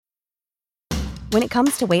When it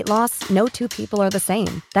comes to weight loss, no two people are the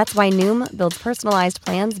same. That's why Noom builds personalized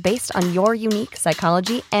plans based on your unique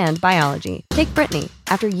psychology and biology. Take Brittany.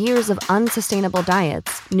 After years of unsustainable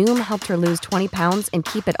diets, Noom helped her lose 20 pounds and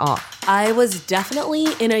keep it off. I was definitely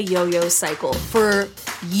in a yo-yo cycle for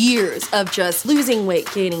years of just losing weight,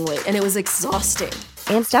 gaining weight, and it was exhausting.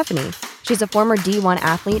 And Stephanie. She's a former D1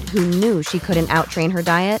 athlete who knew she couldn't outtrain her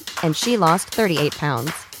diet, and she lost 38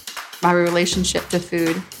 pounds. My relationship to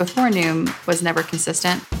food before Noom was never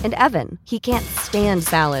consistent. And Evan, he can't stand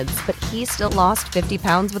salads, but he still lost 50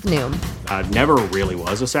 pounds with Noom. I never really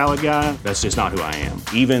was a salad guy. That's just not who I am.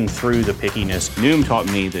 Even through the pickiness, Noom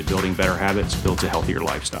taught me that building better habits builds a healthier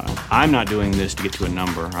lifestyle. I'm not doing this to get to a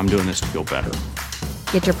number. I'm doing this to feel better.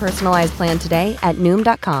 Get your personalized plan today at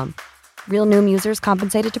Noom.com. Real Noom users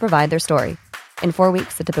compensated to provide their story. In 4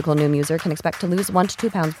 weeks, the typical Noom user can expect to lose 1 to 2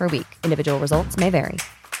 pounds per week. Individual results may vary.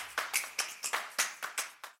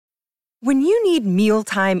 When you need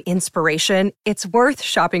mealtime inspiration, it's worth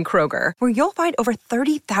shopping Kroger, where you'll find over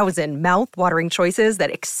 30,000 mouth-watering choices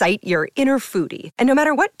that excite your inner foodie. And no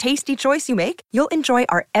matter what tasty choice you make, you'll enjoy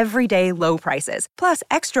our everyday low prices, plus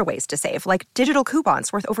extra ways to save, like digital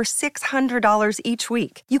coupons worth over $600 each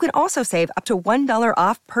week. You can also save up to $1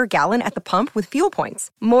 off per gallon at the pump with fuel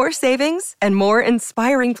points. More savings and more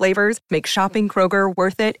inspiring flavors make shopping Kroger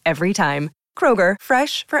worth it every time. Kroger,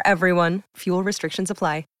 fresh for everyone. Fuel restrictions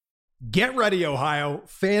apply. Get ready, Ohio.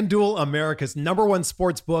 FanDuel, America's #1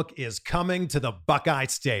 sportsbook, is coming to the Buckeye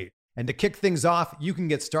State. And to kick things off, you can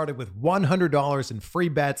get started with $100 in free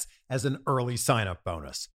bets as an early sign-up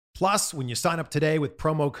bonus. Plus, when you sign up today with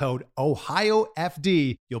promo code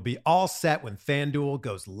OhioFD, you'll be all set when FanDuel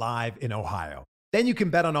goes live in Ohio. Then you can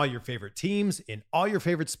bet on all your favorite teams in all your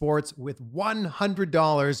favorite sports with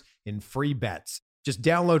 $100 in free bets. Just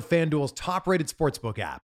download FanDuel's top-rated sportsbook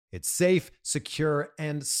app. It's safe, secure,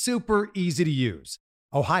 and super easy to use.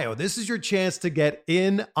 Ohio, this is your chance to get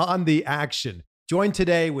in on the action. Join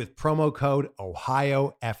today with promo code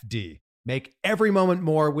OhioFD. Make every moment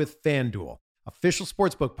more with FanDuel, official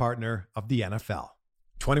sportsbook partner of the NFL.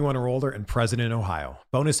 21 or older and present in Ohio.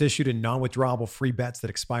 Bonus issued in non-withdrawable free bets that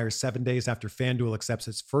expire 7 days after FanDuel accepts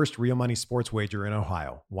its first real money sports wager in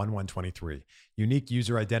Ohio, 1/1/23. Unique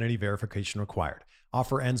user identity verification required.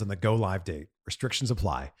 Offer ends on the go live date. Restrictions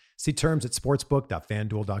apply. See terms at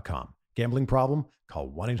sportsbook.fanduel.com. Gambling problem? Call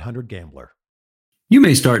 1-800-GAMBLER. You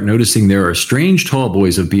may start noticing there are strange tall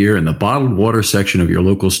boys of beer in the bottled water section of your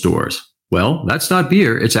local stores. Well, that's not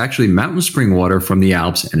beer. It's actually mountain spring water from the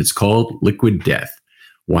Alps, and it's called Liquid Death.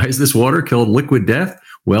 Why is this water called Liquid Death?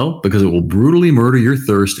 Well, because it will brutally murder your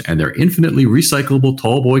thirst, and their infinitely recyclable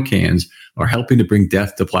tall boy cans are helping to bring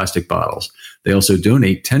death to plastic bottles. They also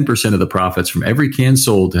donate 10% of the profits from every can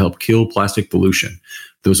sold to help kill plastic pollution.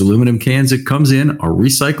 Those aluminum cans it comes in are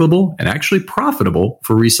recyclable and actually profitable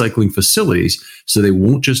for recycling facilities, so they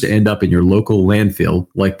won't just end up in your local landfill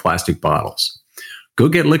like plastic bottles. Go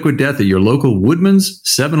get Liquid Death at your local Woodman's,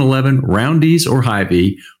 7-Eleven, Roundy's, or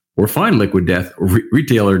Hy-Vee, or find Liquid Death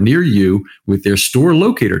retailer near you with their store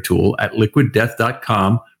locator tool at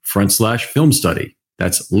liquiddeath.com/film study.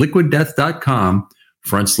 That's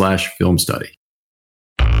liquiddeath.com/film study.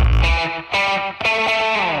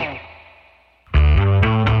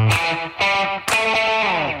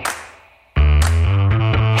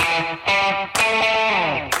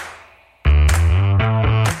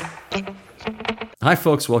 Hi,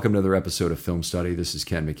 folks. Welcome to another episode of Film Study. This is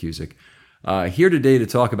Ken McCusick. Here today to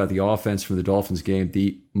talk about the offense from the Dolphins game,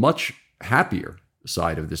 the much happier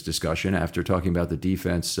side of this discussion after talking about the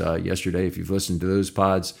defense yesterday. If you've listened to those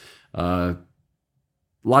pods, a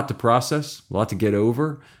lot to process, a lot to get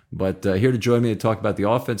over. But here to join me to talk about the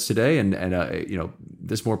offense today and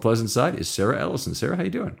this more pleasant side is Sarah Ellison. Sarah, how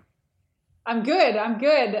you doing? I'm good.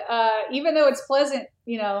 Even though it's pleasant,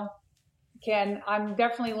 Ken, I'm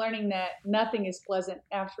definitely learning that nothing is pleasant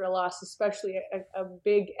after a loss, especially a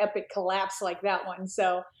big epic collapse like that one.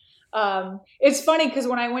 So it's funny because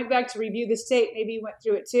when I went back to review this tape, maybe you went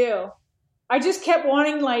through it too, I just kept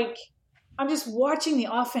wanting, I'm just watching the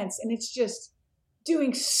offense and it's just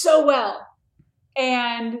doing so well.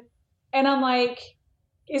 And I'm like,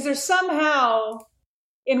 is there somehow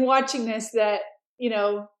in watching this that,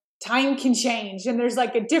 time can change and there's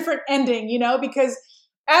a different ending, because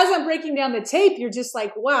as I'm breaking down the tape, you're just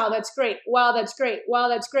like, wow, that's great. Wow, that's great. Wow,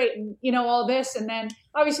 that's great. And, all this. And then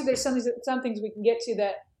obviously there's some things we can get to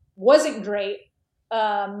that wasn't great.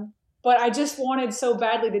 But I just wanted so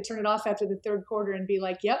badly to turn it off after the third quarter and be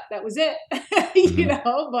like, yep, that was it, but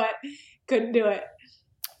couldn't do it.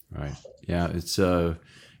 Right. Yeah. It's,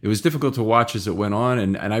 it was difficult to watch as it went on.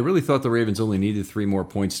 And I really thought the Ravens only needed 3 more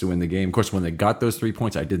points to win the game. Of course, when they got those 3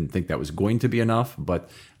 points, I didn't think that was going to be enough. But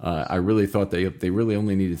I really thought they really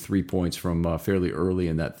only needed 3 points from fairly early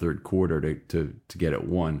in that third quarter to get it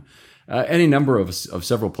won. Any number of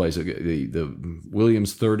several plays. The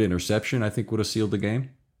Williams' third interception, I think, would have sealed the game.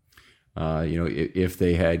 If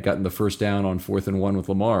they had gotten the first down on 4th and 1 with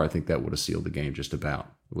Lamar, I think that would have sealed the game just about.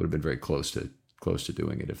 It would have been very close to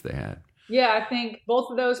doing it if they had. Yeah, I think both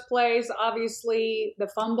of those plays, obviously the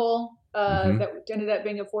fumble that ended up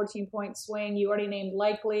being a 14-point swing, you already named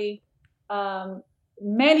likely.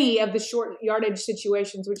 Many of the short yardage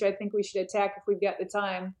situations, which I think we should attack if we've got the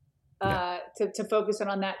time to focus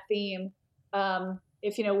on that theme.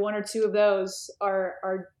 If, 1 or 2 of those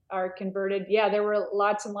are converted, there were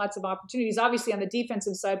lots and lots of opportunities, obviously on the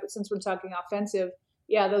defensive side, but since we're talking offensive,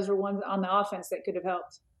 those were ones on the offense that could have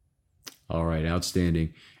helped. All right,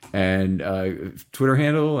 outstanding. And Twitter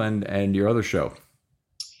handle and your other show.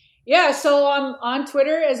 Yeah, so I'm on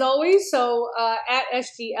Twitter as always. So at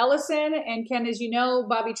SG Ellison, and Ken, as you know,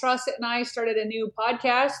 Bobby Trossett and I started a new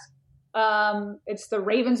podcast. It's the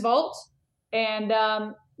Ravens Vault, and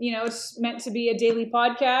it's meant to be a daily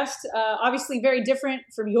podcast. Obviously, very different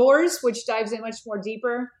from yours, which dives in much more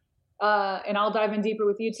deeper. And I'll dive in deeper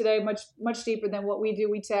with you today, much deeper than what we do.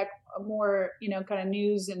 We tech more, kind of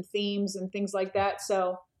news and themes and things like that.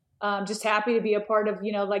 So just happy to be a part of,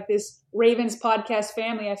 this Ravens podcast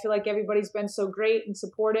family. I feel like everybody's been so great and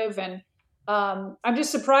supportive. And I'm just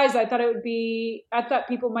surprised. I thought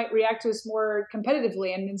people might react to us more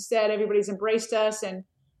competitively. And instead, everybody's embraced us and,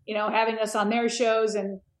 having us on their shows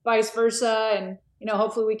and vice versa. And,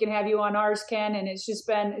 hopefully we can have you on ours, Ken. And it's just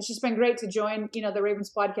been great to join, the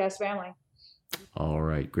Ravens podcast family. All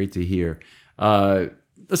right. Great to hear.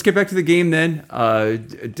 Let's get back to the game then. A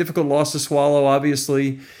difficult loss to swallow,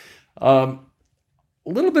 obviously. A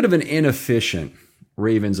little bit of an inefficient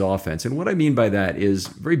Ravens offense. And what I mean by that is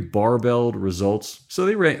very barbelled results. So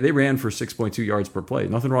they ran for 6.2 yards per play.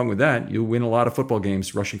 Nothing wrong with that. You win a lot of football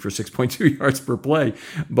games rushing for 6.2 yards per play.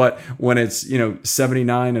 But when it's,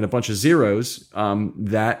 79 and a bunch of zeros,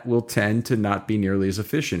 that will tend to not be nearly as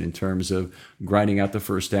efficient in terms of grinding out the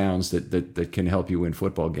first downs that can help you win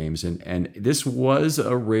football games. And this was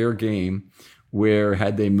a rare game where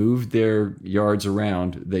had they moved their yards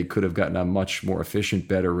around, they could have gotten a much more efficient,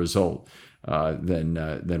 better result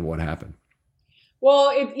than what happened.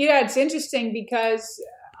 Well, it's interesting because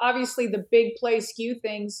obviously the big play skew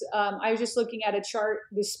things. I was just looking at a chart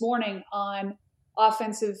this morning on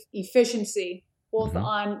offensive efficiency, both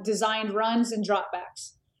on designed runs and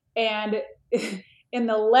dropbacks. And in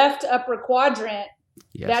the left upper quadrant,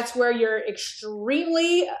 that's where you're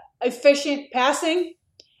extremely efficient passing.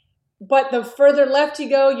 But the further left you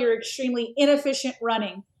go, you're extremely inefficient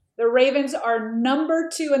running. The Ravens are number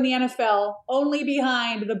 2 in the NFL, only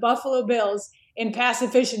behind the Buffalo Bills in pass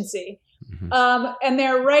efficiency. And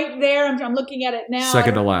they're right there. I'm looking at it now.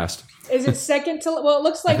 Second to last. Is it second to? Well, it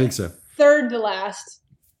looks like I think so. Third to last.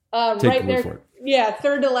 Right there. For it. Yeah,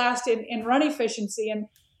 third to last in run efficiency. And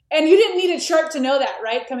you didn't need a chart to know that,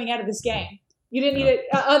 right? Coming out of this game, you didn't need it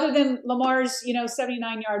other than Lamar's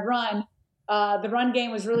 79-yard run. The run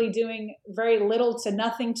game was really doing very little to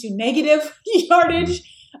nothing to negative yardage.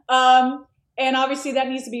 And obviously that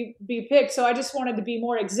needs to be picked. So I just wanted to be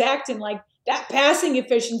more exact in like that passing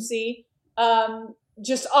efficiency,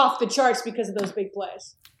 just off the charts because of those big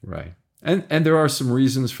plays. Right. And there are some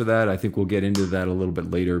reasons for that. I think we'll get into that a little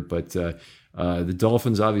bit later, but the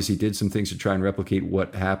Dolphins obviously did some things to try and replicate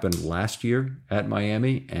what happened last year at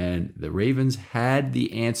Miami, and the Ravens had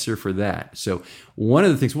the answer for that. So one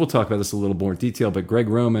of the things, we'll talk about this a little more in detail, but Greg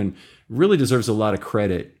Roman really deserves a lot of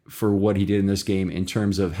credit for what he did in this game in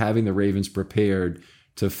terms of having the Ravens prepared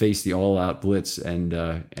to face the all-out blitz, and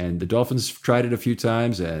the Dolphins tried it a few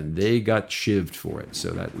times, and they got shivved for it.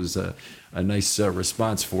 So that was a nice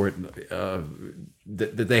response for it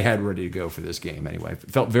that they had ready to go for this game anyway.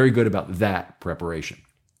 Felt very good about that preparation.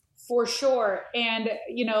 For sure. And,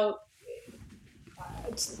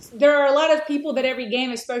 there are a lot of people that every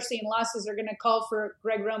game, especially in losses, are going to call for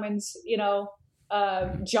Greg Roman's,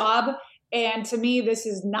 job. And to me, this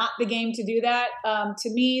is not the game to do that. To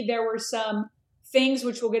me, there were some things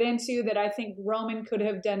which we'll get into that I think Roman could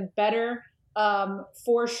have done better,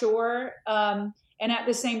 for sure. And at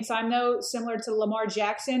the same time, though, similar to Lamar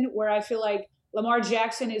Jackson, where I feel like Lamar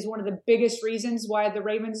Jackson is one of the biggest reasons why the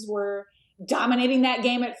Ravens were dominating that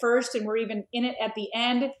game at first and were even in it at the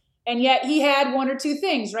end. And yet he had 1 or 2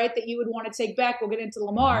 things, right, that you would want to take back. We'll get into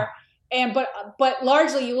Lamar. But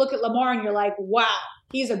largely you look at Lamar and you're like, wow,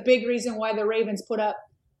 he's a big reason why the Ravens put up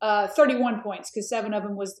 31 points because 7 of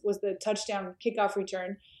them was the touchdown kickoff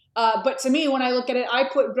return. But to me, when I look at it, I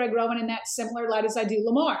put Greg Roman in that similar light as I do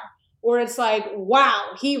Lamar, where it's like,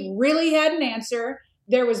 wow, he really had an answer.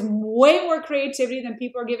 There was way more creativity than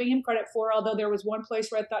people are giving him credit for, although there was one place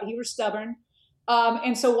where I thought he was stubborn.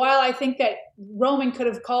 And so while I think that Roman could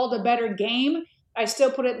have called a better game, I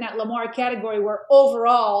still put it in that Lamar category where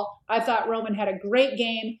overall I thought Roman had a great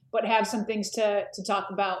game, but have some things to talk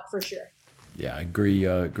about for sure. Yeah, I agree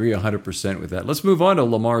 100% with that. Let's move on to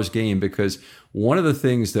Lamar's game, because one of the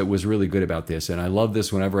things that was really good about this, and I love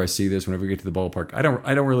this whenever I see this, whenever we get to the ballpark, I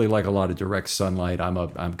don't really like a lot of direct sunlight.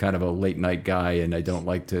 I'm kind of a late night guy, and I don't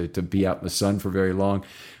like to be out in the sun for very long,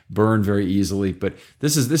 burn very easily. But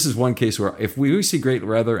this is one case where if we see great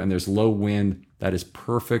weather and there's low wind, that is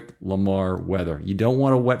perfect Lamar weather. You don't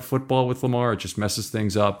want a wet football with Lamar; it just messes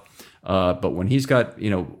things up. But when he's got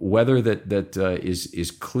weather that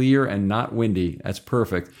is clear and not windy, that's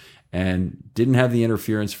perfect, and didn't have the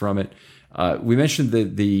interference from it. We mentioned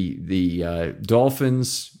the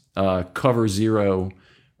Dolphins cover zero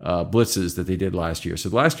blitzes that they did last year. So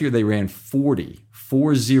last year they ran 40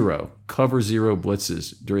 cover zero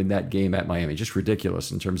blitzes during that game at Miami. Just ridiculous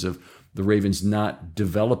in terms of the Ravens not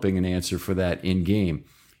developing an answer for that in game.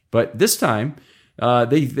 But this time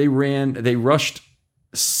they rushed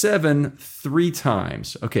 7 3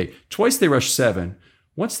 times. Okay, twice they rushed 7.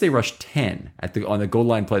 Once they rushed 10 on the goal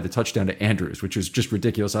line play, the touchdown to Andrews, which was just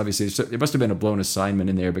ridiculous. Obviously, it must have been a blown assignment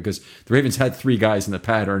in there because the Ravens had 3 guys in the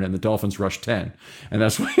pattern and the Dolphins rushed 10. And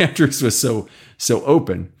that's why Andrews was so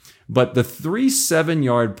open. But the 3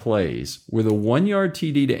 7-yard plays were the 1-yard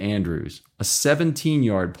TD to Andrews, a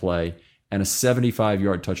 17-yard play, and a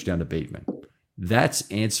 75-yard touchdown to Bateman. That's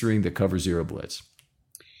answering the cover zero blitz.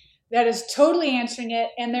 That is totally answering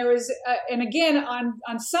it. And there was, and again,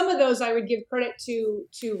 on some of those, I would give credit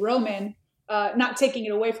to Roman, not taking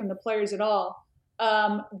it away from the players at all.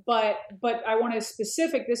 But I want to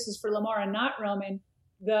specific, this is for Lamar and not Roman.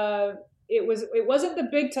 It wasn't the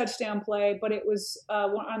big touchdown play, but it was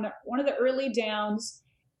on one of the early downs.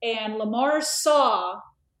 And Lamar saw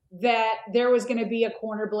that there was going to be a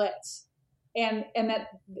corner blitz and that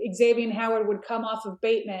Xavier Howard would come off of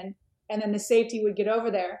Bateman and then the safety would get over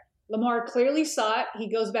there. Lamar clearly saw it. He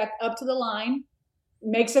goes back up to the line,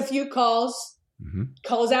 makes a few calls,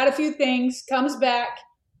 calls out a few things, comes back,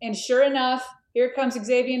 and sure enough, here comes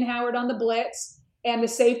Xavier Howard on the blitz, and the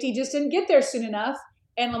safety just didn't get there soon enough,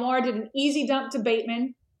 and Lamar did an easy dump to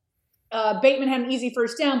Bateman. Bateman had an easy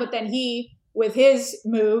first down, but then he, with his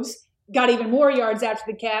moves, got even more yards after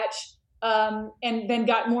the catch, and then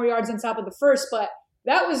got more yards on top of the first, but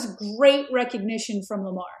that was great recognition from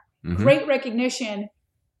Lamar. Great recognition.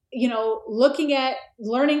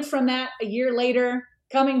 Learning from that a year later,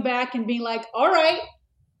 coming back and being like, all right,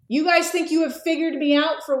 you guys think you have figured me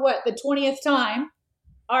out for what, the 20th time?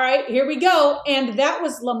 All right, here we go. And that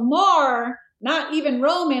was Lamar, not even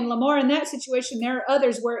Roman. Lamar in that situation, there are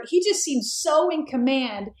others where he just seemed so in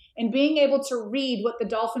command and being able to read what the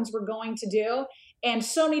Dolphins were going to do. And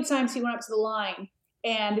so many times he went up to the line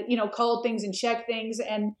and, called things and checked things.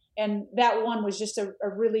 And that one was just a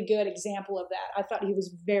really good example of that. I thought he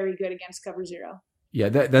was very good against cover zero. Yeah,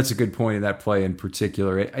 that's a good point in that play in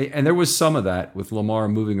particular. And there was some of that with Lamar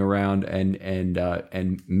moving around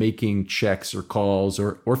and making checks or calls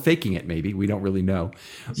or faking it maybe. We don't really know.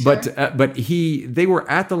 Sure. But they were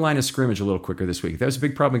at the line of scrimmage a little quicker this week. That was a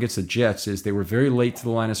big problem against the Jets is they were very late to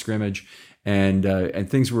the line of scrimmage and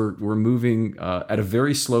things were moving at a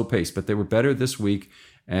very slow pace, but they were better this week.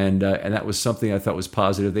 And that was something I thought was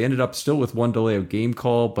positive. They ended up still with one delay of game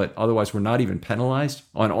call, but otherwise were not even penalized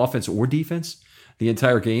on offense or defense the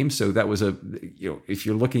entire game. So that was if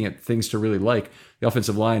you're looking at things to really like, the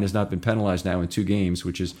offensive line has not been penalized now in 2 games,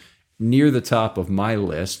 which is near the top of my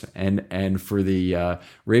list. And for the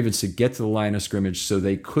Ravens to get to the line of scrimmage so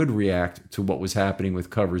they could react to what was happening with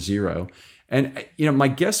cover zero. And, my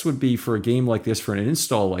guess would be for a game like this, for an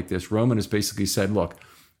install like this, Roman has basically said, look,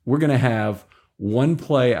 we're going to have one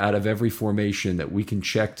play out of every formation that we can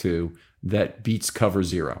check to that beats cover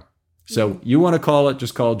zero. So you want to call it,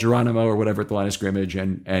 just call Geronimo or whatever at the line of scrimmage,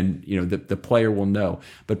 and the player will know.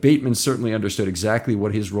 But Bateman certainly understood exactly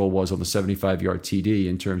what his role was on the 75-yard TD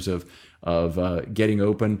in terms of getting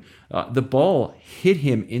open. The ball hit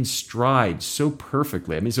him in stride so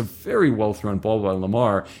perfectly. I mean, it's a very well-thrown ball by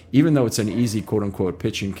Lamar, even though it's an easy, quote-unquote,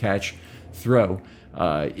 pitch and catch throw.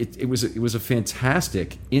 It was a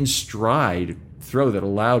fantastic in stride throw that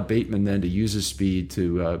allowed Bateman then to use his speed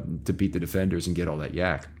to beat the defenders and get all that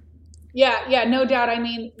yak. Yeah, no doubt. I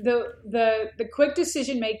mean, the quick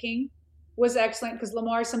decision making, was excellent because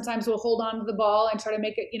Lamar sometimes will hold on to the ball and try to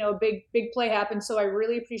make it, a big play happen. So I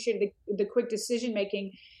really appreciated the quick decision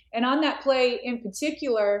making. And on that play in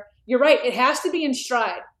particular, you're right. It has to be in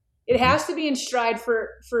stride. It has to be in stride for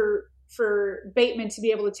Bateman to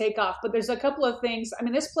be able to take off. But there's a couple of things. I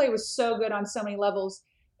mean, this play was so good on so many levels,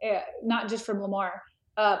 not just from Lamar,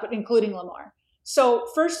 but including Lamar. So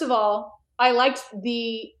first of all, I liked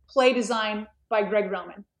the play design by Greg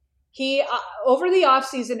Roman. He, over the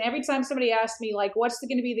offseason, every time somebody asked me, like, what's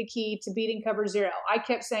going to be the key to beating cover zero? I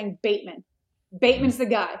kept saying Bateman. Bateman's the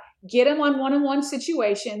guy. Get him on one-on-one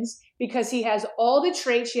situations because he has all the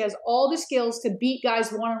traits. He has all the skills to beat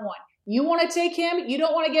guys one-on-one. You want to take him. You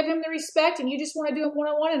don't want to give him the respect, and you just want to do him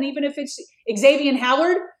one-on-one. And even if it's Xavier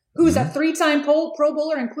Howard, who's a 3-time Pro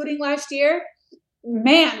Bowler, including last year,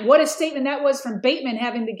 man, what a statement that was from Bateman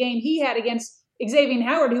having the game he had against Xavier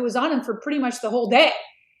Howard, who was on him for pretty much the whole day.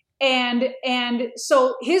 And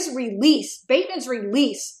so his release, Bateman's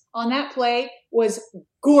release on that play was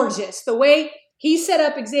gorgeous. The way he set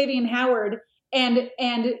up Xavier Howard and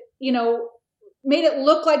made it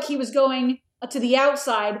look like he was going to the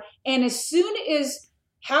outside. And as soon as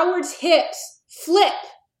Howard's hips flip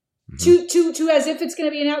to as if it's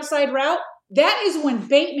going to be an outside route, that is when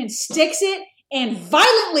Bateman sticks it and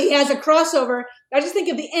violently has a crossover. I just think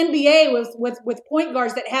of the NBA with point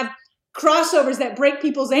guards that have crossovers that break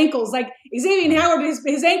people's ankles. Like Xavier Howard,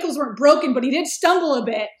 his ankles weren't broken, but he did stumble a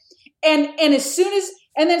bit.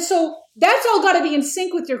 So that's all got to be in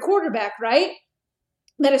sync with your quarterback, right?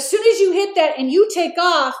 That as soon as you hit that and you take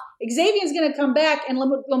off, Xavier's going to come back and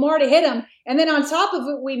Lamar to hit him. And then on top of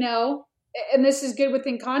it, we know, and this is good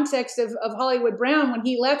within context of Hollywood Brown when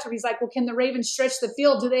he left, where he's like, well, can the Ravens stretch the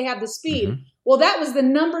field? Do they have the speed? Mm-hmm. Well, that was the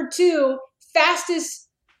number 2 fastest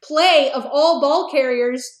play of all ball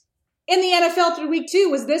carriers in the NFL through week 2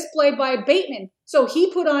 was this play by Bateman. So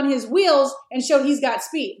he put on his wheels and showed he's got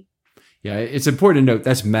speed. Yeah, it's important to note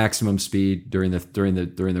that's maximum speed during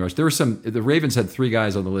the rush. There were the Ravens had 3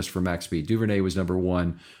 guys on the list for max speed. Duvernay was number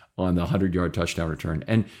 1 on the 100-yard touchdown return.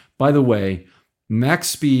 And by the way, max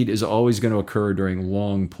speed is always going to occur during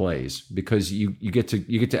long plays because you get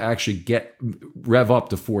to actually rev up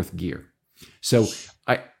to 4th gear. So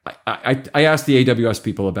I asked the AWS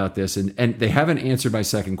people about this, and they haven't answered my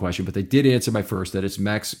second question, but they did answer my first, that it's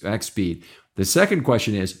max speed. The second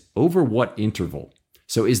question is, over what interval?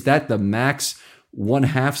 So is that the max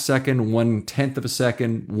 1/2 second, 1/10 of a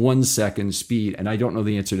second, 1 second speed? And I don't know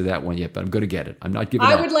the answer to that one yet, but I'm going to get it. I'm not giving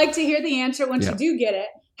up. I would like to hear the answer once you do get it.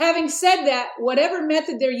 Having said that, whatever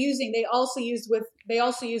method they're using, they also used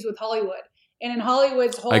with Hollywood. And in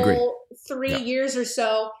Hollywood's whole 3 years or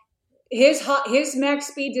so, his max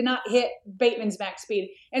speed did not hit Bateman's max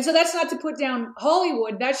speed. And so that's not to put down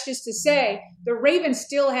Hollywood. That's just to say the Ravens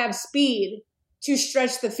still have speed to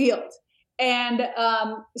stretch the field. And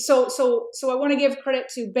so I want to give credit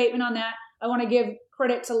to Bateman on that. I want to give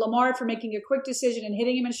credit to Lamar for making a quick decision and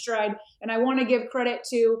hitting him in stride. And I want to give credit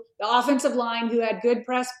to the offensive line who had good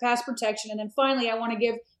pass protection. And then finally, I want to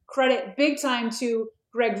give credit big time to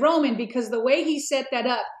Greg Roman because the way he set that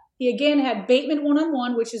up, he again had Bateman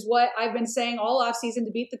one-on-one, which is what I've been saying all offseason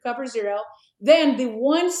to beat the cover zero. Then the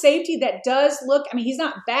one safety that does look, I mean, he's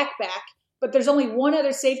not back, but there's only one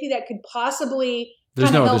other safety that could possibly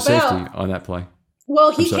There's no other safety out on that play.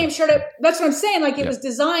 Well, he came short of, that's what I'm saying. Like it was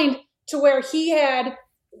designed to where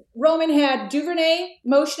Roman had Duvernay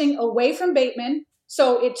motioning away from Bateman.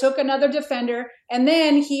 So it took another defender. And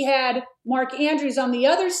then he had Mark Andrews on the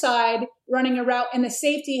other side running a route, and the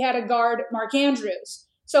safety had to guard Mark Andrews.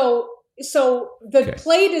 So the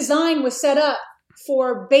play design was set up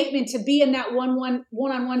for Bateman to be in that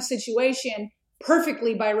one-on-one situation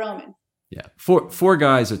perfectly by Roman. Yeah, four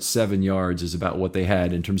guys at 7 yards is about what they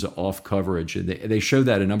had in terms of off coverage, and they showed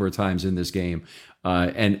that a number of times in this game.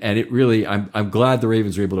 And it really, I'm glad the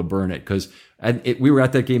Ravens were able to burn it because we were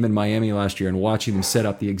at that game in Miami last year and watching them set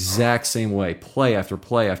up the exact same way, play after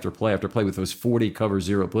play after play after play with those 40 cover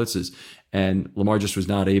zero blitzes, and Lamar just was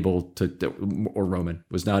not able to, or Roman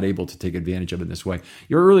was not able to take advantage of it in this way.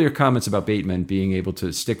 Your earlier comments about Bateman being able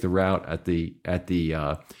to stick the route at the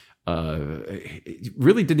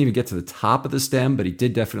really didn't even get to the top of the stem, but he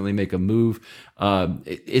did definitely make a move.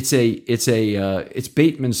 It's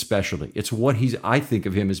Bateman's specialty. It's what I think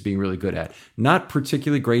of him as being really good at. Not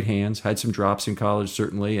particularly great hands. Had some drops in college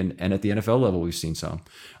certainly, and at the NFL level we've seen some.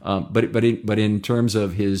 But in terms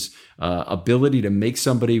of his ability to make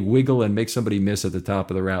somebody wiggle and make somebody miss at the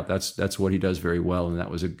top of the route, that's what he does very well, and that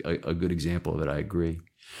was a good example of it. I agree.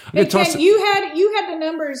 Hey, Ken, you had the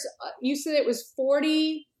numbers. You said it was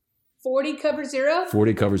 40 cover zero?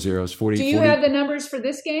 40 cover zeros. 40. Do you have the numbers for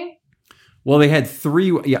this game? Well, they had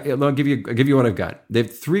 3. Yeah, I'll give you what I've got. They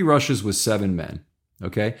have 3 rushes with 7 men.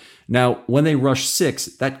 Okay. Now, when they rush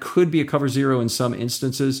 6, that could be a cover 0 in some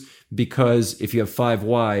instances, because if you have 5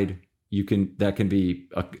 wide, that can be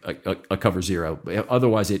a cover 0.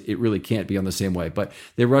 Otherwise, it really can't be on the same way. But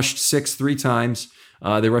they rushed 6 3 times.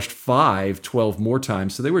 They rushed 5 12 more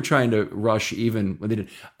times. So they were trying to rush even when they did.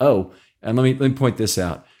 Oh, and let me point this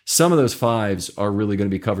out. Some of those 5s are really going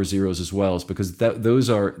to be cover 0s as well, because those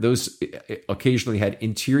occasionally had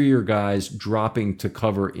interior guys dropping to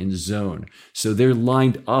cover in zone. So they're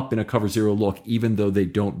lined up in a cover 0 look, even though they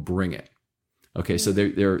don't bring it. Okay, so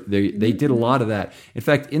they did a lot of that. In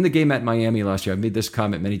fact, in the game at Miami last year, I made this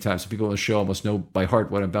comment many times, so people on the show almost know by heart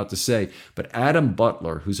what I'm about to say. But Adam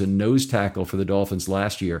Butler, who's a nose tackle for the Dolphins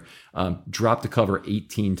last year, dropped to cover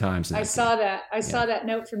 18 times. I saw that. I saw that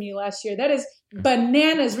note from you last year. That is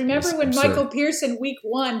bananas. Remember when absurd. Michael Pearson week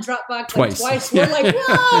 1 dropped back twice? We're like,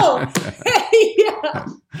 whoa!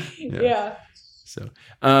 Yeah. So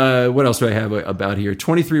what else do I have about here?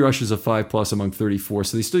 23 rushes of 5+ among 34.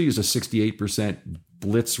 So they still use a 68%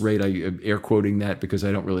 blitz rate. I air quoting that because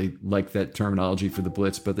I don't really like that terminology for the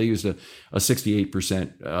blitz, but they used a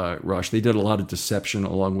 68% rush. They did a lot of deception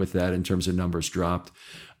along with that in terms of numbers dropped.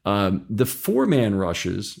 The 4-man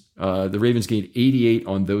rushes, the Ravens gained 88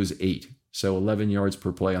 on those 8. So 11 yards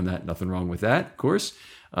per play on that. Nothing wrong with that, of course.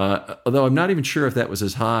 Although I'm not even sure if that was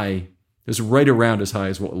as high. It was right around as high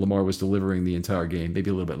as what Lamar was delivering the entire game.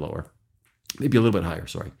 Maybe a little bit lower. Maybe a little bit higher,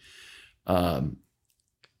 sorry.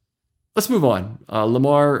 Let's move on.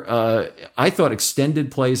 Lamar, I thought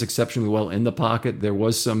extended plays exceptionally well in the pocket. There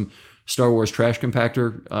was some Star Wars trash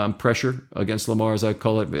compactor pressure against Lamar, as I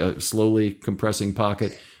call it, slowly compressing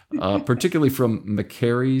pocket, particularly from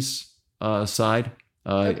McCary's side.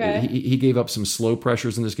 Okay. He gave up some slow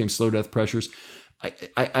pressures in this game, slow death pressures.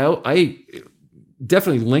 I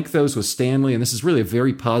definitely link those with Stanley, and this is really a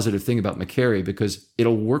very positive thing about McCary because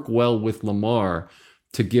it'll work well with Lamar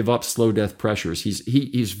to give up slow death pressures.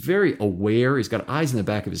 He's very aware. He's got eyes in the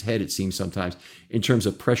back of his head, it seems sometimes, in terms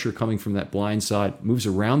of pressure coming from that blind side. Moves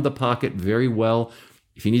around the pocket very well.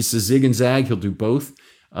 If he needs to zig and zag, he'll do both.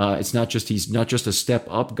 He's not just a step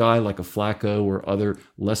up guy like a Flacco or other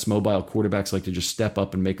less mobile quarterbacks like to just step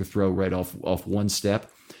up and make a throw right off one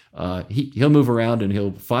step. He'll move around and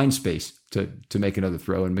he'll find space to make another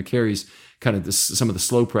throw. And McCary's kind of some of the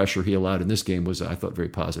slow pressure he allowed in this game was, I thought, very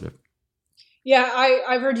positive. Yeah,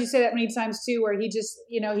 I've heard you say that many times too, where he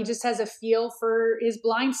just has a feel for his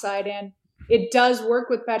blind side, and it does work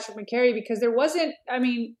with Patrick McCary because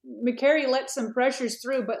McCary let some pressures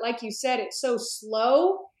through, but like you said, it's so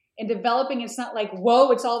slow in developing. It's not like,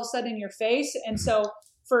 whoa, it's all of a sudden in your face. And so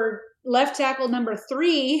for left tackle number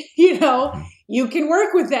 3, you can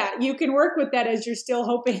work with that. You can work with that as you're still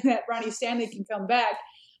hoping that Ronnie Stanley can come back.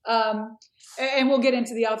 And we'll get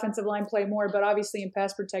into the offensive line play more, but obviously in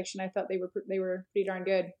pass protection, I thought they were pretty darn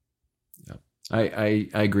good. Yeah. I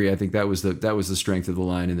agree. I think that was the strength of the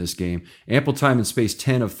line in this game. Ample time and space,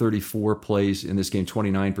 10 of 34 plays in this game,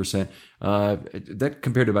 29%. That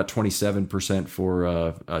compared to about 27%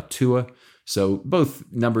 for Tua. So both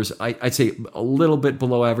numbers, I'd say a little bit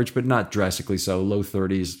below average, but not drastically so. Low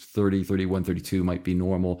 30s, 30, 31, 32 might be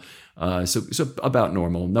normal. So about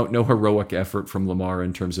normal. No heroic effort from Lamar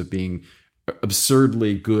in terms of being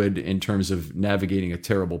absurdly good in terms of navigating a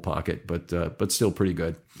terrible pocket, but still pretty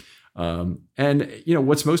good. And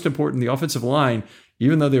what's most important, the offensive line,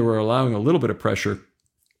 even though they were allowing a little bit of pressure,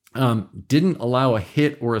 didn't allow a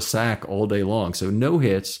hit or a sack all day long. So no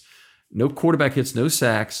hits, no quarterback hits, no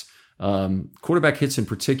sacks. Quarterback hits in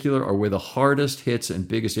particular are where the hardest hits and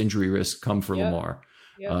biggest injury risks come for Lamar.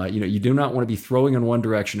 Yep. You do not want to be throwing in one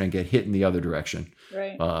direction and get hit in the other direction.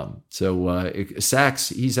 Right. Sacks,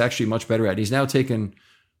 he's actually much better at. He's now taken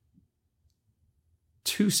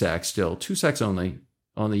 2 sacks only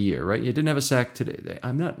on the year, right? You didn't have a sack today.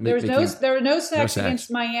 I'm not. There were no sacks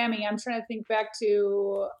against Miami. I'm trying to think back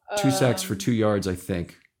to 2 sacks for 2 yards, I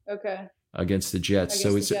think. Okay. Against the Jets.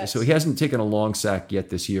 So he hasn't taken a long sack yet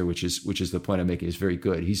this year, which is the point I'm making. Is very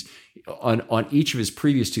good. He's on each of his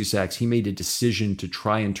previous 2 sacks, he made a decision to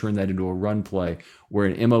try and turn that into a run play, where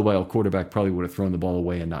an immobile quarterback probably would have thrown the ball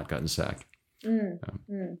away and not gotten sacked.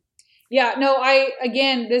 Yeah, no,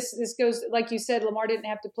 this goes, like you said, Lamar didn't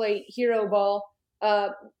have to play hero ball.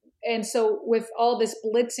 And so with all this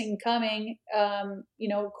blitzing coming,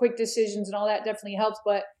 quick decisions and all that definitely helps.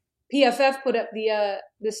 But PFF put up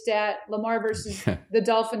the stat, Lamar versus the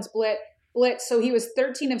Dolphins blitz. So he was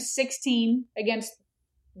 13 of 16 against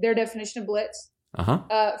their definition of blitz.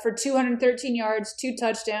 for 213 yards, 2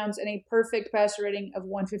 touchdowns, and a perfect passer rating of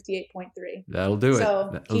 158.3. That'll do it.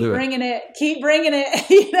 So keep bringing it. Keep bringing it.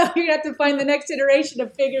 You're going to have to find the next iteration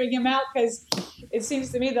of figuring him out, because it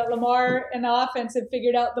seems to me that Lamar and the offense have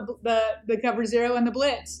figured out the cover zero and the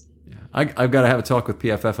blitz. I've got to have a talk with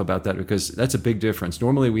PFF about that, because that's a big difference.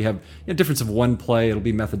 Normally we have a difference of one play. It'll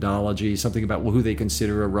be methodology, something about who they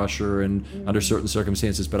consider a rusher and under certain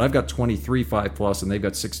circumstances. But I've got 23 5+ and they've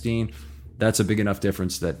got 16. That's a big enough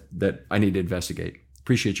difference that I need to investigate.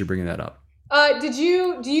 Appreciate you bringing that up. Do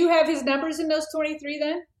you have his numbers in those 23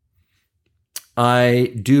 then?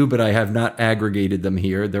 I do, but I have not aggregated them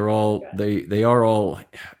here. They're all they are all.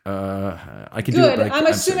 I can good. do it. I'm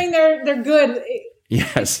assuming they're good.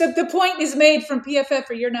 Yes. The point is made from PFF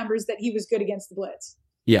for your numbers that he was good against the blitz.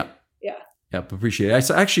 Yeah. Yeah. Yep, appreciate it.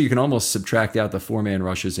 So actually, you can almost subtract out the 4-man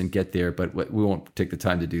rushes and get there, but we won't take the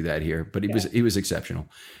time to do that here. But he was exceptional.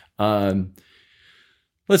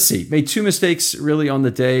 Let's see. Made 2 mistakes really on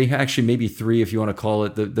the day. Actually, maybe 3 if you want to call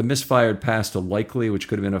it. The misfired pass to Likely, which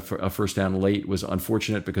could have been a first down late, was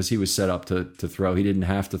unfortunate because he was set up to throw. He didn't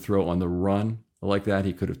have to throw on the run like that.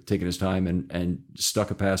 He could have taken his time and stuck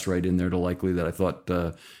a pass right in there to Likely that I thought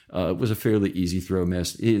was a fairly easy throw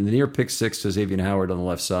miss. The near pick 6 to Xavier Howard on the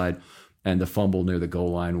left side and the fumble near the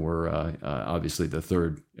goal line were obviously the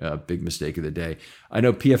third big mistake of the day. I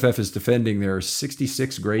know PFF is defending their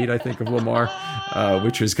 66th grade, I think, of Lamar,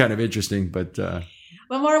 which was kind of interesting. But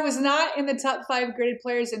Lamar was not in the top 5 graded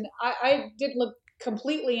players, and I did look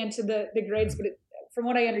completely into the grades, but from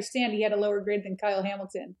what I understand, he had a lower grade than Kyle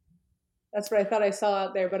Hamilton. That's what I thought I saw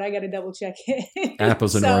out there, but I got to double check it.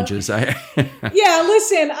 Apples and oranges. Yeah,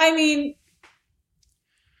 listen, I mean,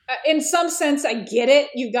 in some sense, I get it.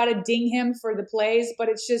 You've got to ding him for the plays, but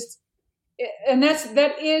it's just, and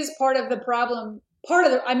that is part of the problem.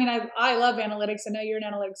 I love analytics. I know you're an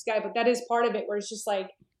analytics guy, but that is part of it, where it's just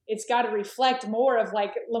like, it's got to reflect more of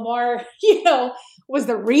like Lamar, was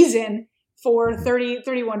the reason for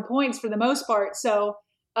 31 points for the most part. So,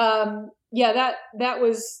 that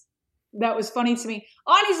was funny to me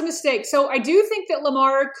on his mistake. So I do think that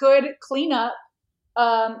Lamar could clean up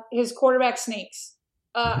his quarterback sneaks.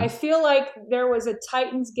 I feel like there was a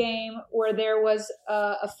Titans game where there was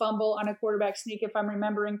a fumble on a quarterback sneak, if I'm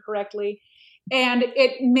remembering correctly. And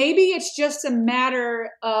maybe it's just a matter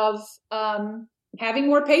of having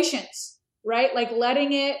more patience, right? Like letting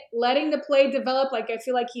the play develop. Like I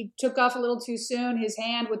feel like he took off a little too soon. His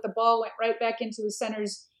hand with the ball went right back into his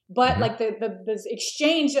center's butt. Like the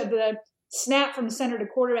exchange of the snap from center to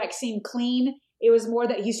quarterback seemed clean. It was more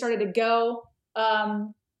that he started to go.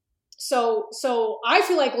 So I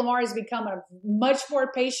feel like Lamar has become a much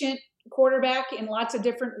more patient quarterback in lots of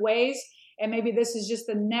different ways. And maybe this is just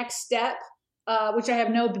the next step, which I have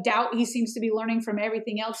no doubt he seems to be learning from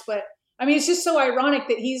everything else. But I mean, it's just so ironic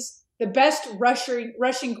that he's the best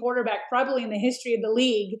rushing quarterback probably in the history of the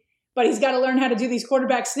league, but he's got to learn how to do these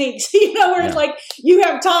quarterback sneaks, where it's like you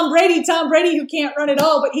have Tom Brady who can't run at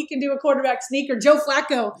all, but he can do a quarterback sneak, or Joe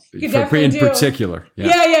Flacco could definitely do. In particular.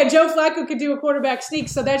 Yeah. Joe Flacco could do a quarterback sneak.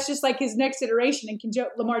 So that's just like his next iteration. And can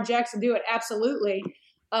Lamar Jackson do it? Absolutely.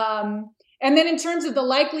 And then in terms of the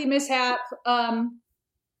Likely mishap, I'm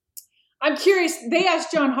curious. They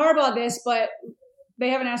asked John Harbaugh this, but they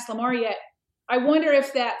haven't asked Lamar yet. I wonder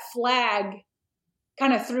if that flag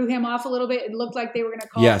kind of threw him off a little bit. It looked like they were going to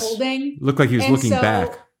call holding. Looked like he was looking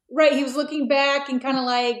back. Right. He was looking back and kind of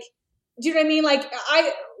like, do you know what I mean? Like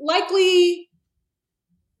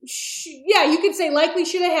you could say Likely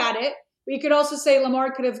should have had it, but you could also say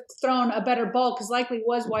Lamar could have thrown a better ball because Likely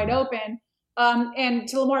was wide open. And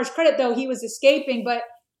to Lamar's credit though, he was escaping, but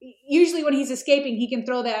usually when he's escaping, he can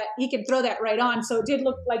throw that right on. So it did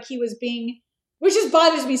look like he was being, which just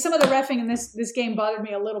bothers me. Some of the reffing in this game bothered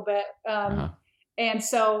me a little bit. And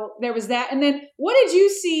so there was that. And then what did you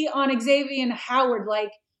see on Xavier Howard?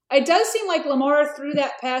 Like, it does seem like Lamar threw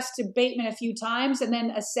that pass to Bateman a few times, and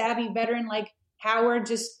then a savvy veteran like Howard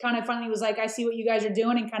just kind of finally was like, I see what you guys are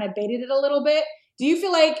doing, and kind of baited it a little bit. Do you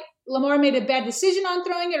feel like Lamar made a bad decision on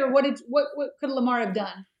throwing it, or what could Lamar have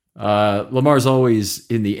done? Lamar's always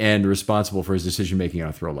in the end responsible for his decision making on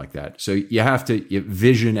a throw like that. So you have to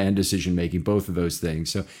vision and decision making, both of those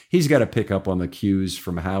things. So he's got to pick up on the cues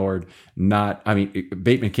from Howard.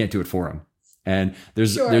 Bateman can't do it for him, and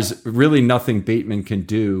there's really nothing Bateman can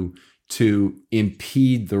do to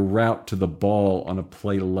impede the route to the ball on a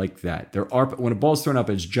play like that. When a ball's thrown up,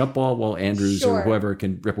 it's jump ball while Andrews or whoever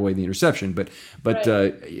can rip away the interception. But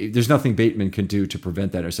there's nothing Bateman can do to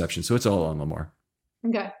prevent that interception. So it's all on Lamar.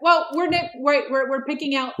 Okay. Well, we're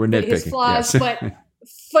picking out his flaws, yes. But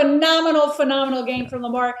phenomenal game from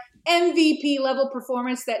Lamar. MVP level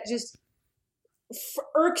performance that just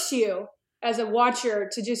irks you as a watcher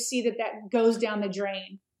to just see that goes down the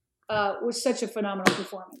drain. Was such a phenomenal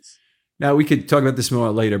performance. Now, we could talk about this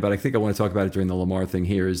more later, but I think I want to talk about it during the Lamar thing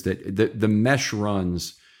here, is that the mesh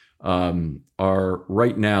runs are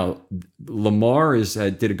right now, Lamar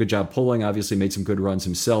did a good job pulling, obviously made some good runs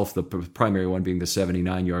himself, the primary one being the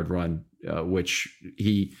 79-yard run, which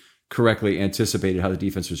he correctly anticipated how the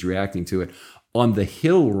defense was reacting to it. On the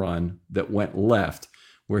Hill run that went left,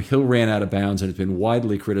 where Hill ran out of bounds and has been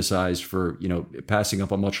widely criticized for, passing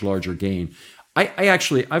up a much larger gain.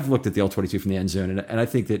 I've looked at the L22 from the end zone, and I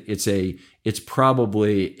think that it's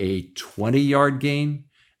probably a 20-yard gain,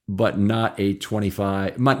 but not a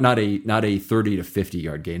 25, not a 30 to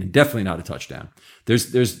 50-yard gain, and definitely not a touchdown.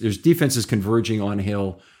 There's defenses converging on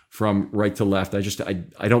Hill from right to left. I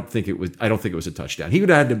don't think it was a touchdown. He would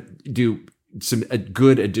have had to do some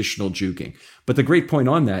good additional juking. But the great point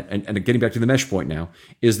on that, and getting back to the mesh point now,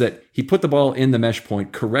 is that he put the ball in the mesh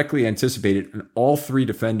point, correctly anticipated, and all three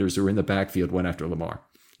defenders who were in the backfield went after Lamar.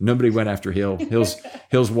 Nobody went after Hill.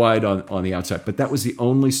 Hill's wide on the outside. But that was the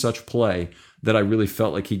only such play that I really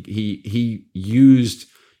felt like he used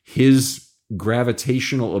his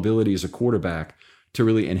gravitational ability as a quarterback to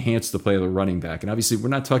really enhance the play of the running back. And obviously, we're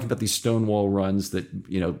not talking about these stonewall runs that,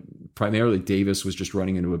 primarily Davis was just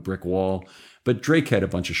running into a brick wall, but Drake had a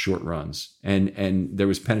bunch of short runs, and there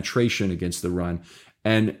was penetration against the run.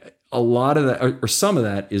 And a lot of that, or some of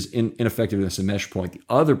that, is ineffectiveness and mesh point. The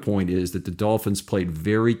other point is that the Dolphins played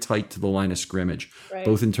very tight to the line of scrimmage, right,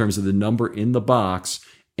 both in terms of the number in the box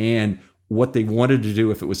and what they wanted to do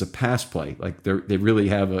if it was a pass play. Like they really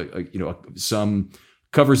have some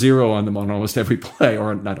cover zero on them on almost every play,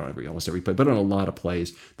 or not on almost every play, but on a lot of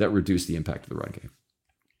plays that reduce the impact of the run game.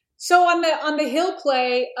 So on the Hill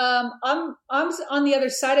play, I'm on the other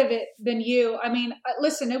side of it than you. I mean,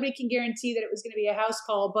 listen, nobody can guarantee that it was going to be a house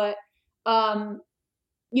call, but I'm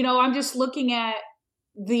just looking at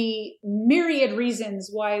the myriad reasons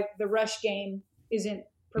why the rush game isn't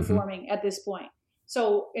performing at this point.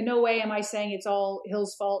 So in no way am I saying it's all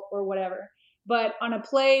Hill's fault or whatever. But on a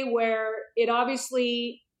play where it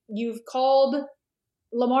obviously, you've called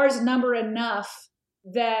Lamar's number enough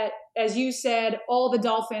that, as you said, all the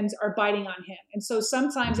Dolphins are biting on him. And so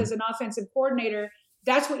sometimes as an offensive coordinator,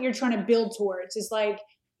 that's what you're trying to build towards. Is like,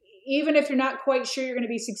 even if you're not quite sure you're going to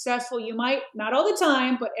be successful, you might, not all the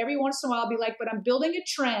time, but every once in a while be like, but I'm building a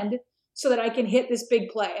trend so that I can hit this big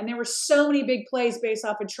play. And there were so many big plays based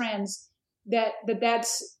off of trends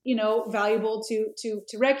that's valuable to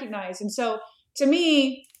recognize. And so to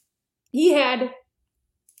me, he had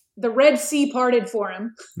the Red Sea parted for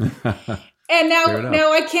him. And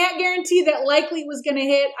now I can't guarantee that likely was going to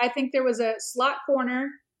hit. I think there was a slot corner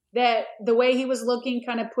that the way he was looking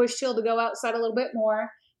kind of pushed Hill to go outside a little bit more.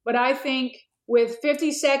 But I think with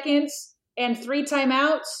 50 seconds and 3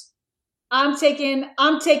 timeouts, I'm taking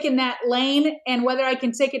that lane, and whether I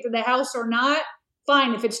can take it to the house or not,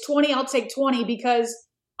 fine. If it's 20, I'll take 20, because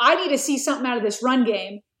I need to see something out of this run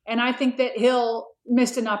game. And I think that Hill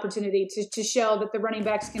missed an opportunity to show that the running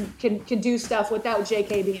backs can do stuff without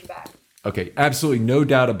JK being back. Okay, absolutely no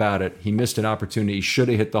doubt about it. He missed an opportunity. He should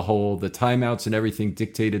have hit the hole. The timeouts and everything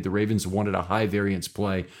dictated the Ravens wanted a high variance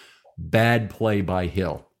play. Bad play by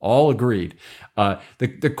Hill. All agreed.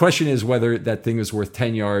 The question is whether that thing was worth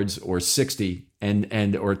 10 yards or 60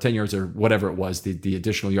 and or 10 yards or whatever it was, the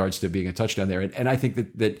additional yards to being a touchdown there. And I think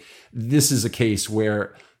that this is a case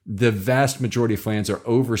where the vast majority of fans are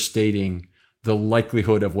overstating the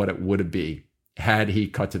likelihood of what it would be had he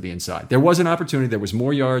cut to the inside. There was an opportunity. There was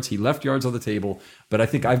more yards. He left yards on the table, but I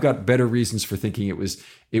think I've got better reasons for thinking it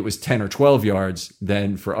was 10 or 12 yards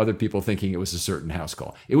than for other people thinking it was a certain house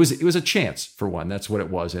call. It was a chance, for one. That's what it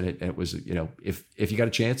was. And it was, if you got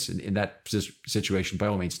a chance in that situation, by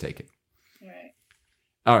all means, take it.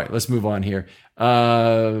 All right, let's move on here.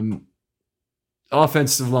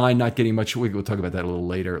 Offensive line not getting much. We'll talk about that a little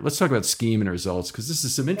later. Let's talk about scheme and results, because this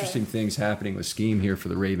is some interesting things happening with scheme here for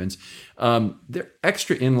the Ravens. Their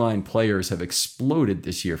extra inline players have exploded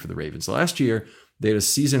this year for the Ravens. Last year, they had a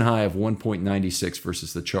season high of 1.96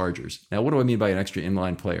 versus the Chargers. Now, what do I mean by an extra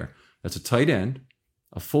inline player? That's a tight end,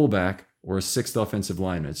 a fullback, or a sixth offensive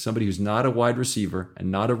lineman. It's somebody who's not a wide receiver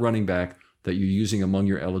and not a running back that you're using among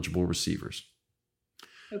your eligible receivers.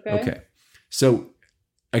 Okay. So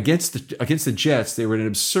against the Jets, they were an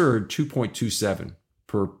absurd 2.27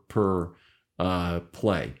 per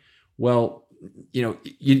play. Well, you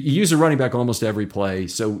use a running back almost every play,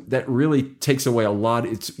 so that really takes away a lot.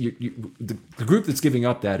 It's the group that's giving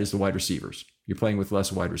up that is the wide receivers. You're playing with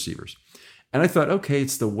less wide receivers. And I thought, okay,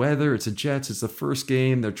 it's the weather, it's the Jets, it's the first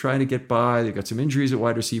game, they're trying to get by, they've got some injuries at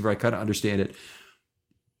wide receiver, I kind of understand it.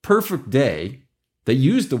 Perfect day They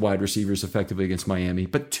used the wide receivers effectively against Miami,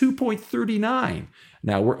 but 2.39.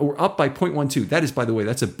 Now we're up by 0.12. That is, by the way,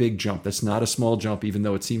 that's a big jump. That's not a small jump, even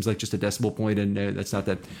though it seems like just a decimal point, and that's not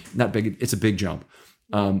big. It's a big jump.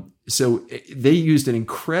 So they used an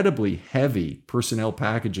incredibly heavy personnel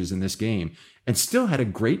packages in this game and still had a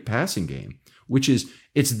great passing game, which is,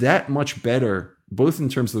 it's that much better, both in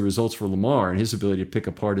terms of the results for Lamar and his ability to pick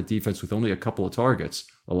apart a defense with only a couple of targets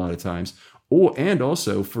a lot of times, and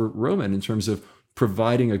also for Roman in terms of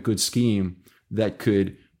providing a good scheme that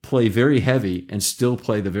could play very heavy and still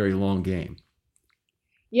play the very long game.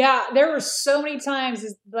 Yeah, there were so many times,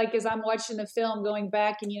 as I'm watching the film, going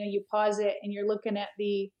back, and you pause it and you're looking at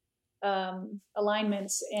the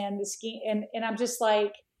alignments and the scheme, and I'm just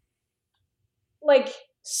like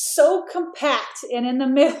so compact and in the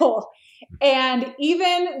middle. And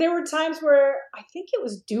even there were times where I think it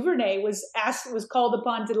was Duvernay was called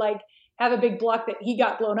upon to have a big block that he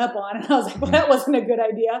got blown up on. And I was like, well, that wasn't a good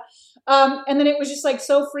idea. And then it was just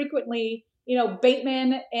so frequently,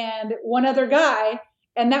 Bateman and one other guy,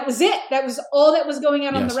 and that was it. That was all that was going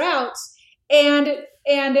out on the routes. And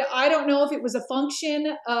I don't know if it was a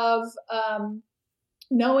function of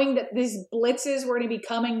knowing that these blitzes were going to be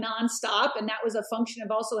coming nonstop. And that was a function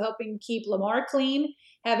of also helping keep Lamar clean,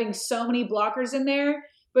 having so many blockers in there.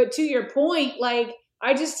 But to your point,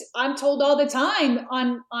 I'm told all the time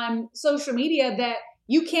on social media that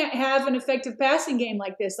you can't have an effective passing game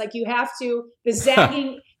like this. You have to, the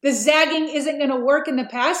zagging isn't going to work in the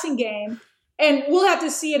passing game. And we'll have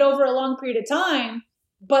to see it over a long period of time.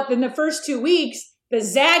 But in the first 2 weeks, the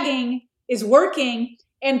zagging is working.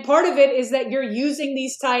 And part of it is that you're using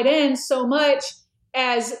these tight ends so much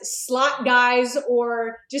as slot guys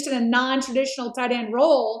or just in a non-traditional tight end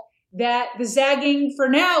role that the zagging for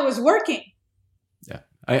now is working. Yeah.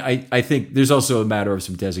 I think there's also a matter of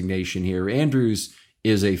some designation here. Andrews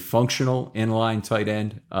is a functional inline tight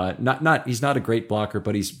end. He's not a great blocker,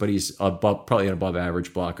 but he's probably an above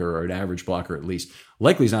average blocker, or an average blocker at least.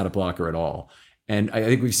 Likely he's not a blocker at all. And I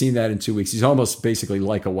think we've seen that in 2 weeks. He's almost basically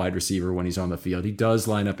like a wide receiver when he's on the field. He does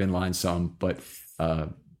line up inline some, but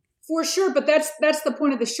for sure. But that's the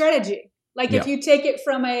point of the strategy. If you take it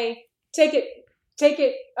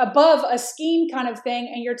above a scheme kind of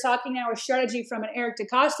thing, and you're talking now a strategy from an Eric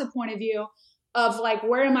DeCosta point of view of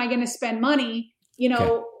where am I going to spend money?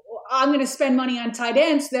 I'm going to spend money on tight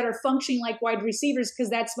ends that are functioning like wide receivers because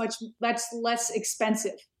that's less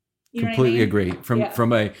expensive. Completely agree. From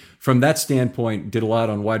that standpoint, did a lot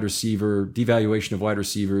on wide receiver, devaluation of wide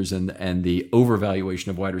receivers and the overvaluation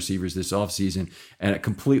of wide receivers this offseason. And I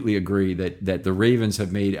completely agree that the Ravens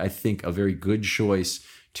have made, I think, a very good choice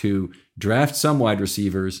to draft some wide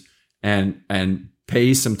receivers and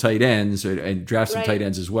pay some tight ends and draft some tight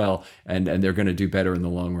ends as well. And they're going to do better in the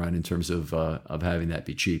long run in terms of having that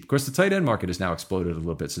be cheap. Of course, the tight end market has now exploded a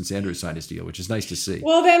little bit since Andrews signed his deal, which is nice to see.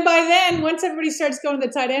 Well, then by then, once everybody starts going the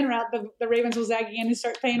tight end route, the Ravens will zag again and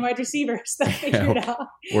start paying wide receivers. They'll figure it out.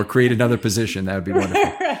 Or create another position. That would be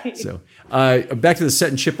wonderful. Right. So back to the set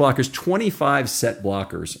and chip blockers, 25 set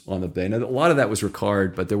blockers on the day. Now, a lot of that was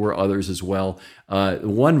Ricard, but there were others as well.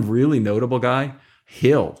 One really notable guy,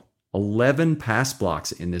 Hill. 11 pass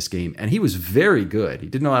blocks in this game, and he was very good. He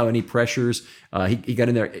didn't allow any pressures. He got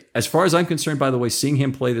in there. As far as I'm concerned, by the way, seeing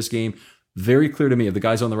him play this game, very clear to me of the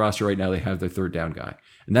guys on the roster right now, they have their third down guy.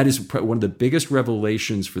 And that is one of the biggest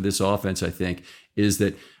revelations for this offense, I think, is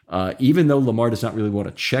that even though Lamar does not really want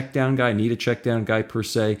a check down guy, need a check down guy per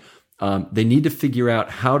se, they need to figure out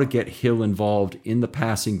how to get Hill involved in the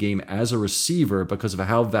passing game as a receiver because of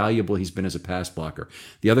how valuable he's been as a pass blocker.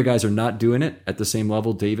 The other guys are not doing it at the same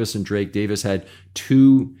level. Davis and Drake. Davis had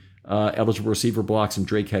 2 eligible receiver blocks, and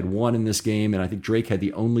Drake had 1 in this game. And I think Drake had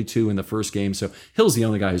the only 2 in the first game. So Hill's the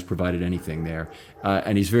only guy who's provided anything there.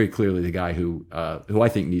 And he's very clearly the guy who I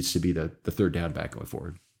think needs to be the third down back going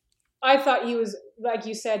forward. I thought he was, like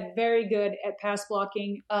you said, very good at pass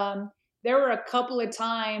blocking. There were a couple of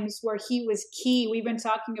times where he was key. We've been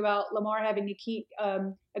talking about Lamar having to keep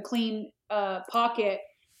a clean pocket.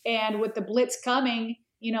 And with the blitz coming,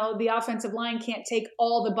 the offensive line can't take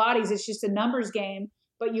all the bodies. It's just a numbers game.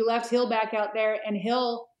 But you left Hill back out there, and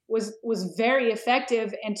Hill was very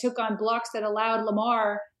effective and took on blocks that allowed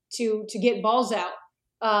Lamar to get balls out.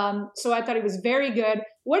 So I thought he was very good.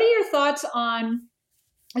 What are your thoughts on,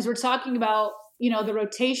 as we're talking about, the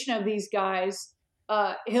rotation of these guys?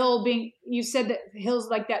 Hill being, you said that Hill's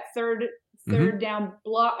like that third down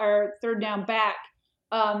block or third down back.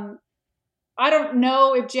 I don't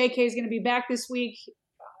know if JK is going to be back this week.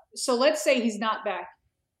 So let's say he's not back.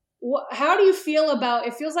 How do you feel about,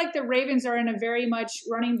 it feels like the Ravens are in a very much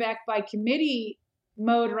running back by committee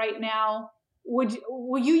mode right now.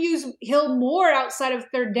 will you use Hill more outside of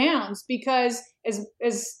third downs? Because as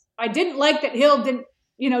I didn't like that Hill didn't,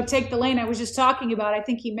 take the lane I was just talking about. I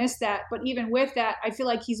think he missed that. But even with that, I feel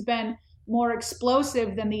like he's been more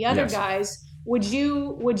explosive than the other guys. Would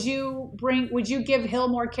you give Hill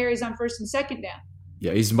more carries on first and second down?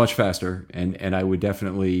 Yeah, he's much faster, and I would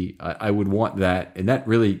definitely I would want that, and that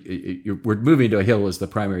really we're moving to a Hill as the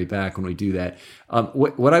primary back when we do that.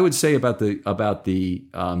 What I would say about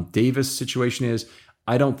the Davis situation is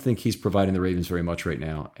I don't think he's providing the Ravens very much right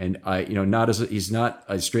now, and he's not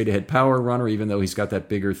a straight ahead power runner, even though he's got that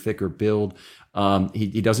bigger, thicker build.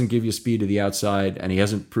 He doesn't give you speed to the outside, and he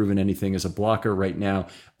hasn't proven anything as a blocker right now.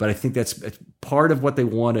 But I think that's part of what they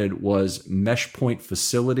wanted was mesh point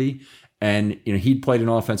facility. And he'd played in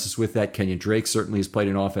offenses with that. Kenyon Drake certainly has played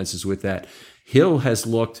in offenses with that. Hill has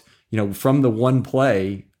looked, from the one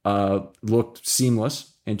play, looked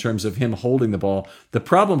seamless in terms of him holding the ball. The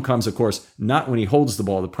problem comes, of course, not when he holds the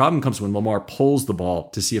ball. The problem comes when Lamar pulls the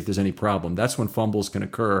ball to see if there's any problem. That's when fumbles can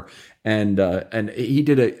occur. And he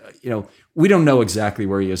did we don't know exactly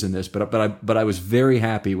where he is in this, but I was very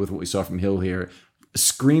happy with what we saw from Hill here.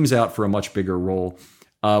 Screams out for a much bigger role.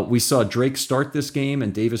 We saw Drake start this game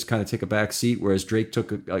and Davis kind of take a back seat, whereas Drake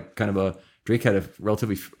took Drake had a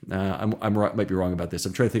relatively. Might be wrong about this.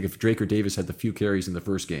 I'm trying to think if Drake or Davis had the few carries in the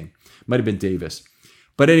first game. Might have been Davis,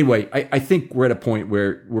 but anyway, I think we're at a point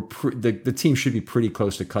where the team should be pretty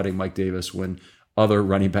close to cutting Mike Davis when other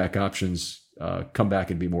running back options come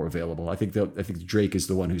back and be more available. I think Drake is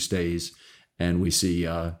the one who stays, and we see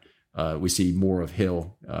more of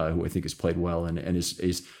Hill, who I think has played well and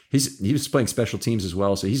he was playing special teams as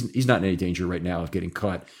well, so he's not in any danger right now of getting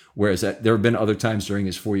cut. Whereas there have been other times during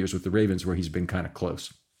his 4 years with the Ravens where he's been kind of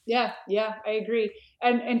close. Yeah, I agree.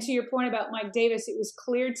 And to your point about Mike Davis, it was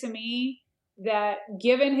clear to me that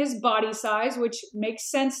given his body size, which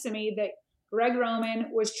makes sense to me, that Greg Roman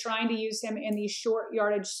was trying to use him in these short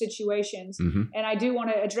yardage situations. Mm-hmm. And I do want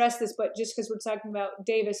to address this, but just because we're talking about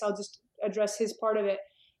Davis, I'll just address his part of it.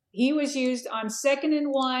 He was used on 2nd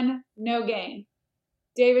and 1, no gain.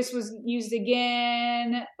 Davis was used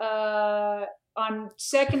again on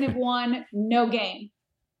 2nd and 1, no gain.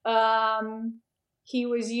 He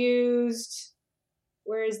was used.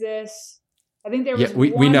 Where is this? I think there was. Yeah,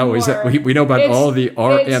 we know more. Is that we know about all the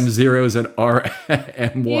RM0s and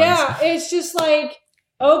RM1s. Yeah, it's just like,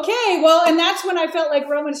 okay, well, and that's when I felt like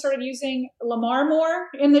Roman started using Lamar more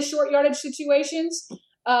in the short yardage situations.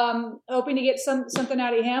 Hoping to get something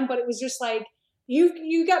out of him, but it was just like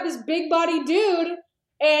you got this big body dude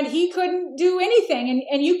and he couldn't do anything.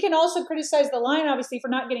 And you can also criticize the line obviously for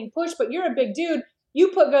not getting pushed, but you're a big dude. You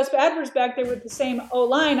put Gus Edwards back there with the same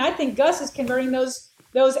O-line. I think Gus is converting those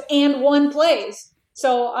and one plays.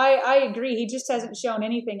 So I agree. He just hasn't shown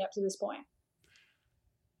anything up to this point.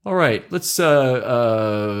 All right, let's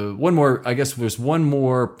one more. I guess there's one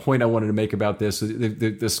more point I wanted to make about this.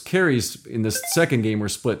 This carries in this second game were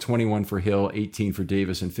split 21 for Hill, 18 for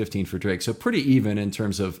Davis, and 15 for Drake. So pretty even in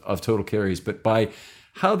terms of total carries. But by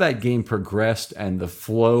how that game progressed and the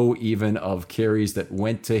flow even of carries that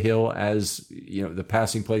went to Hill as the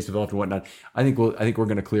passing plays developed and whatnot, I think we're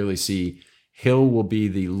going to clearly see Hill will be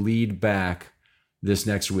the lead back this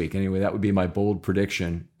next week. Anyway, that would be my bold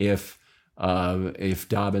prediction if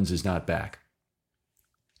Dobbins is not back.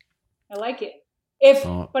 I like it.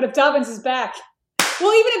 But if Dobbins is back,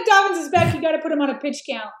 well, even if Dobbins is back, you got to put him on a pitch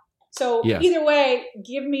count. So Either way,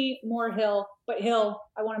 give me more Hill. But Hill,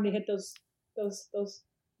 I want him to hit those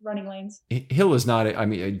running lanes. Hill is not.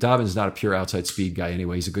 Dobbins is not a pure outside speed guy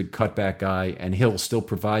anyway. He's a good cutback guy, and Hill still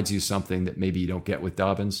provides you something that maybe you don't get with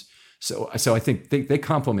Dobbins. So I think they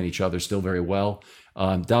complement each other still very well.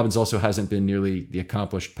 Dobbins also hasn't been nearly the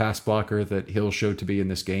accomplished pass blocker that Hill showed to be in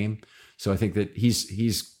this game. So I think that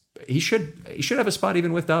he should have a spot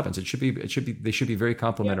even with Dobbins. They should be very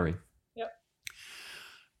complementary. Yep.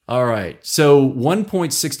 All right. So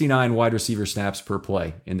 1.69 wide receiver snaps per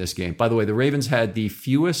play in this game. By the way, the Ravens had the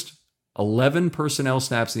fewest 11 personnel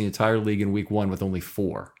snaps in the entire league in week 1 with only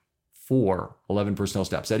 4 11 personnel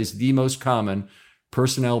snaps. That is the most common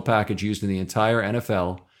personnel package used in the entire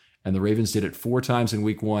NFL. And the Ravens did it 4 times in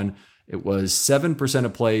week 1. It was 7%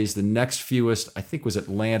 of plays. The next fewest, I think, was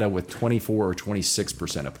Atlanta with 24 or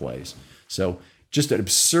 26% of plays. So just an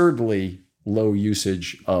absurdly low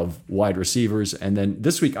usage of wide receivers. And then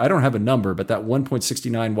this week, I don't have a number, but that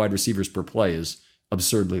 1.69 wide receivers per play is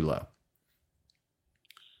absurdly low.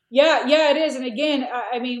 Yeah, it is. And again,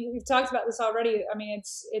 I mean, we've talked about this already. I mean,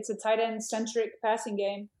 it's a tight end centric passing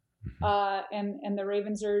game. And the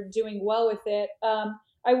Ravens are doing well with it.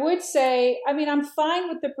 I would say, I mean, I'm fine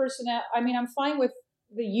with the personnel. I mean, I'm fine with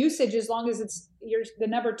the usage as long as you're the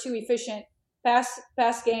number 2 efficient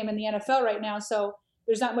pass game in the NFL right now, so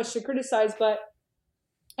there's not much to criticize. But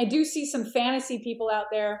I do see some fantasy people out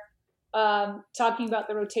there talking about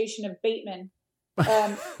the rotation of Bateman,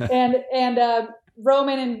 and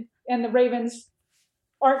Roman and the Ravens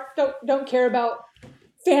don't care about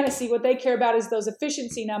fantasy. What they care about is those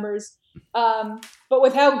efficiency numbers. But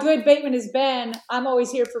with how good Bateman has been, I'm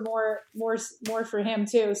always here for more for him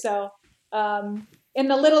too. So, in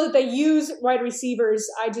the little that they use wide receivers,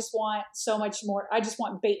 I just want so much more. I just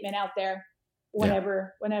want Bateman out there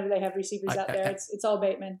whenever they have receivers out there. It's all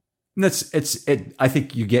Bateman. I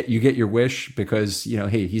think you get your wish because,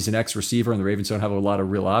 hey, he's an ex-receiver and the Ravens don't have a lot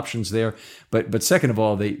of real options there. But second of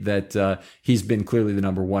all, he's been clearly the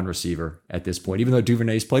number one receiver at this point. Even though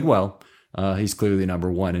Duvernay's played well, he's clearly number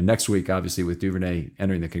one. And next week, obviously, with Duvernay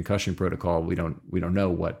entering the concussion protocol, we don't know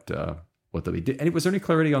what they'll be doing. Was there any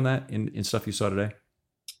clarity on that in stuff you saw today?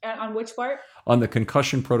 On which part? On the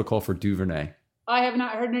concussion protocol for Duvernay. I have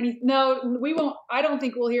not heard anything. No, we won't. I don't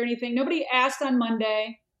think we'll hear anything. Nobody asked on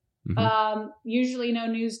Monday. Mm-hmm. Usually no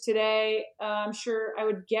news today. I'm sure, I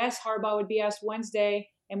would guess Harbaugh would be asked Wednesday,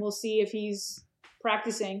 and we'll see if he's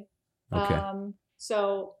practicing. Okay.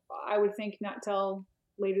 So I would think not till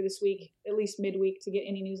later this week, at least midweek, to get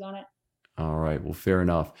any news on it. All right. Well, fair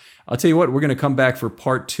enough. I'll tell you what, we're going to come back for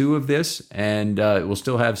part 2 of this, and we'll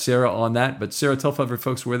still have Sarah on that. But Sarah, tell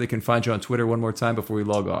folks where they can find you on Twitter one more time before we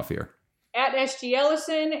log off here. At SG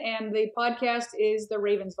Ellison, and the podcast is The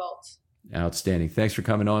Ravens Vault. Outstanding. Thanks for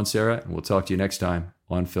coming on, Sarah, and we'll talk to you next time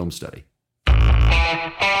on Film Study.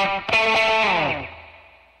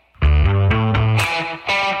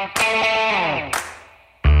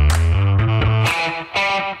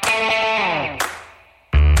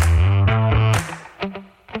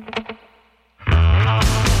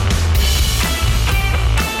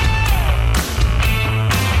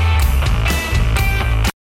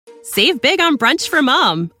 Save big on brunch for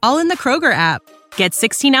mom, all in the Kroger app. Get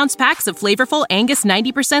 16-ounce packs of flavorful Angus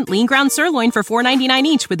 90% lean ground sirloin for $4.99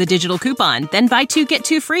 each with a digital coupon. Then buy 2, get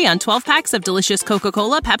 2 free on 12 packs of delicious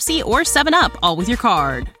Coca-Cola, Pepsi, or 7-Up, all with your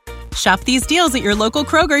card. Shop these deals at your local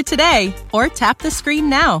Kroger today, or tap the screen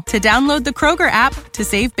now to download the Kroger app to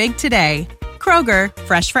save big today. Kroger,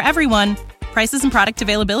 fresh for everyone. Prices and product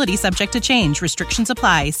availability subject to change. Restrictions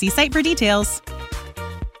apply. See site for details.